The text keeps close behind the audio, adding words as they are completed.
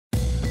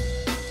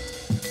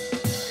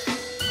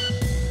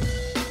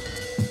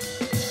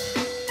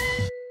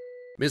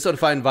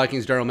Minnesota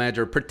Vikings general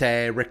manager Rick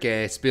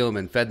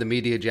Spielman fed the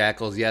media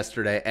jackals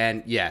yesterday,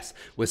 and yes,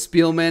 with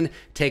Spielman,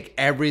 take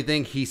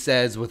everything he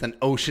says with an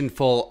ocean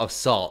full of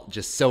salt,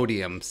 just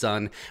sodium,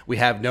 son. We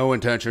have no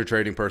intention of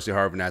trading Percy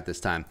Harvin at this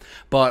time.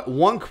 But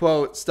one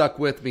quote stuck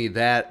with me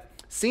that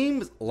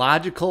seems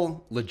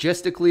logical,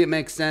 logistically it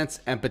makes sense,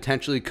 and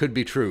potentially could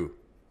be true.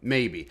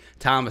 Maybe.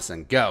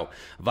 Thomason, go.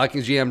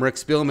 Vikings GM Rick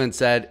Spielman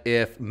said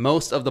if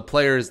most of the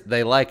players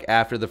they like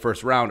after the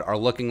first round are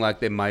looking like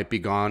they might be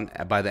gone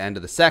by the end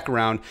of the second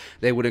round,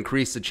 they would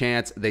increase the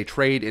chance they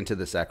trade into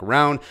the second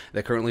round.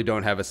 They currently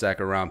don't have a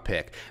second round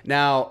pick.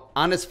 Now,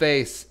 on his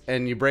face,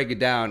 and you break it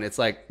down, it's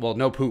like, well,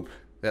 no poop.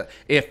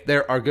 If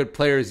there are good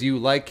players you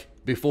like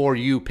before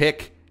you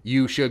pick,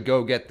 you should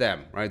go get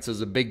them, right? So there's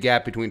a big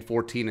gap between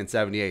 14 and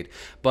 78.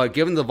 But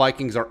given the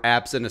Vikings are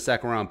absent a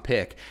second-round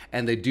pick,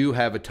 and they do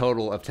have a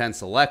total of 10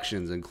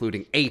 selections,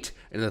 including 8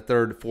 in the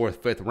third,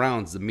 fourth, fifth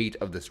rounds, the meat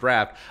of this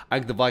draft, I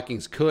think the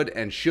Vikings could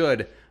and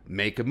should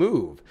make a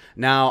move.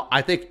 Now,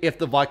 I think if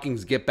the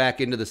Vikings get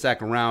back into the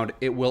second round,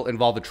 it will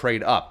involve a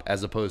trade up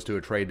as opposed to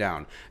a trade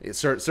down.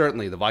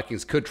 Certainly, the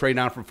Vikings could trade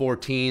down from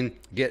 14,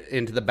 get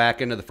into the back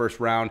end of the first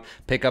round,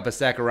 pick up a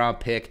second round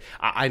pick.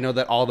 I know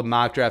that all the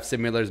mock draft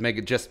simulators make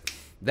it just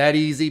that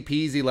easy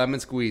peasy lemon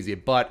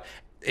squeezy, but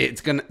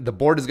the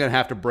board is going to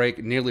have to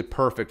break nearly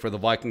perfect for the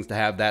Vikings to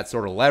have that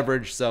sort of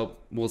leverage, so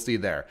we'll see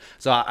there.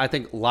 So I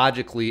think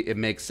logically it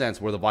makes sense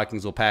where the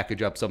Vikings will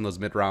package up some of those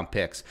mid-round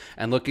picks.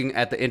 And looking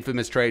at the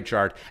infamous trade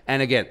chart,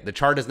 and again, the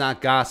chart is not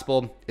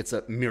gospel, it's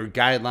a mere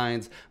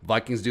guidelines.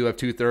 Vikings do have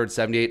 2/3,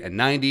 78 and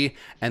 90,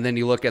 and then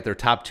you look at their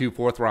top 2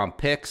 fourth-round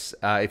picks.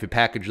 If you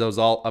package those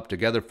all up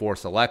together, 4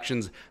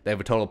 selections, they have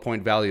a total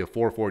point value of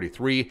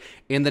 443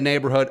 in the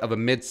neighborhood of a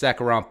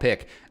mid-second round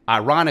pick.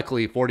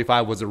 Ironically,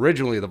 45 was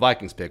originally the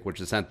Vikings pick, which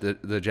has sent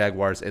the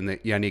Jaguars in the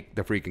Yannick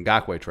the freaking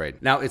Ngakoue trade.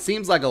 Now, it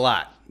seems like a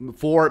lot.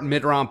 4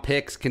 mid-round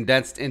picks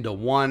condensed into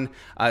one,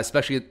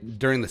 especially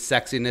during the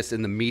sexiness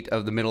in the meat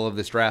of the middle of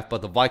this draft.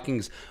 But the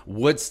Vikings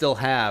would still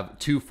have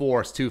 2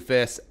 fourths, 2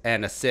 fifths,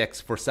 and a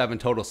 6 for 7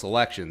 total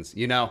selections.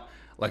 You know,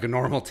 like a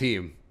normal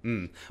team.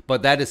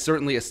 But that is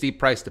certainly a steep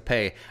price to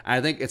pay. And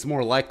I think it's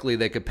more likely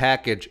they could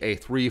package a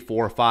 3,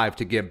 4, 5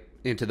 to get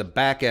into the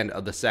back end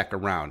of the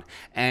second round.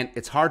 And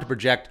it's hard to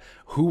project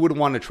who would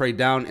want to trade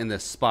down in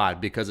this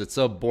spot because it's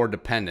so board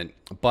dependent.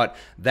 But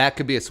that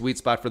could be a sweet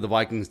spot for the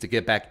Vikings to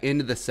get back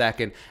into the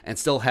second and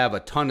still have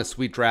a ton of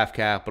sweet draft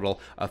capital,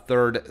 a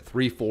 3rd,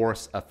 3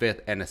 fourths, a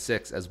 5th, and a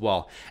 6th as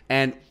well.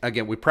 And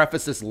again, we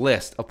preface this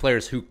list of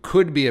players who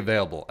could be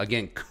available.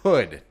 Again,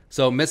 could.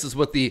 So misses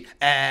with the,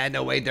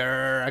 no way,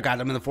 I got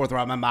them in the 4th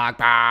round, my mock,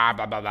 blah,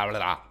 blah, blah, blah,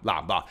 blah,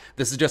 blah, blah.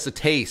 This is just a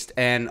taste,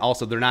 and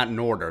also they're not in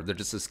order. They're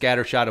just a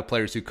scattershot of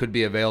players who could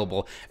be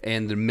available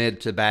in the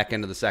mid to back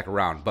end of the second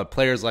round. But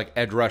players like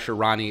edge rusher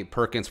Ronnie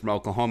Perkins from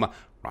Oklahoma,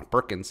 Ron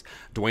Perkins,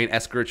 Dwayne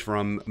Eskridge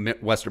from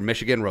Western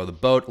Michigan, row the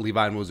boat,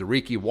 Levi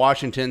Muzuriki,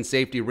 Washington,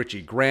 safety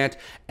Richie Grant,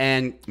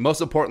 and most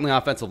importantly,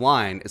 offensive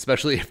line,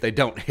 especially if they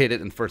don't hit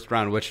it in the first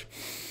round, which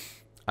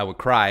I would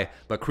cry,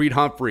 but Creed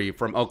Humphrey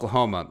from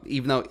Oklahoma,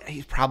 even though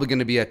he's probably going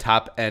to be a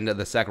top end of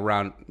the second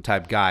round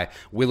type guy.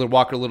 Wheeler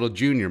Walker Little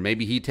Jr.,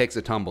 maybe he takes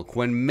a tumble.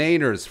 Quinn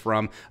Mainers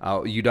from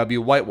UW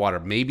Whitewater,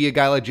 maybe a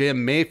guy like GM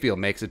Mayfield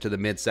makes it to the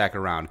mid-second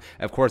round.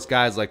 Of course,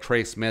 guys like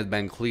Trey Smith,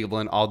 Ben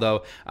Cleveland,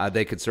 although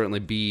they could certainly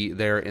be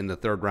there in the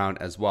third round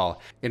as well.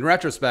 In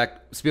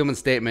retrospect, Spielman's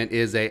statement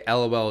is a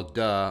LOL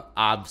duh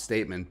odd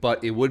statement,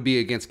 but it would be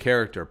against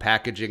character,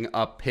 packaging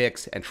up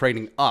picks and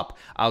trading up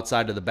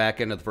outside of the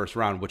back end of the first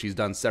round, which he's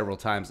done several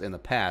times in the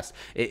past.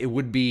 It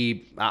would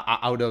be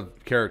out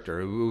of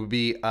character. It would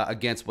be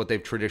against what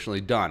they've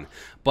traditionally done.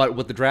 But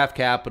with the draft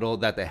capital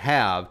that they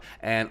have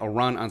and a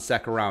run on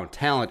second round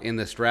talent in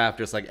this draft,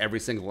 just like every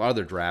single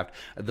other draft,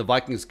 the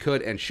Vikings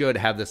could and should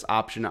have this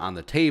option on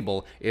the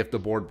table if the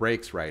board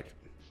breaks right.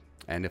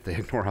 And if they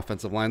ignore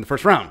offensive line in the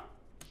first round,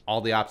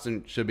 all the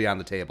options should be on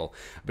the table.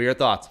 But your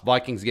thoughts?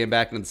 Vikings getting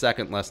back in the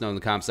second. Let us know in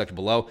the comment section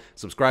below.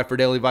 Subscribe for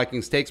daily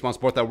Vikings takes. Want to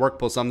support that work?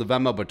 Post some in the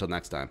Venmo. But until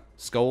next time,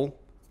 Skol.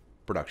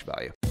 Production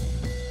value.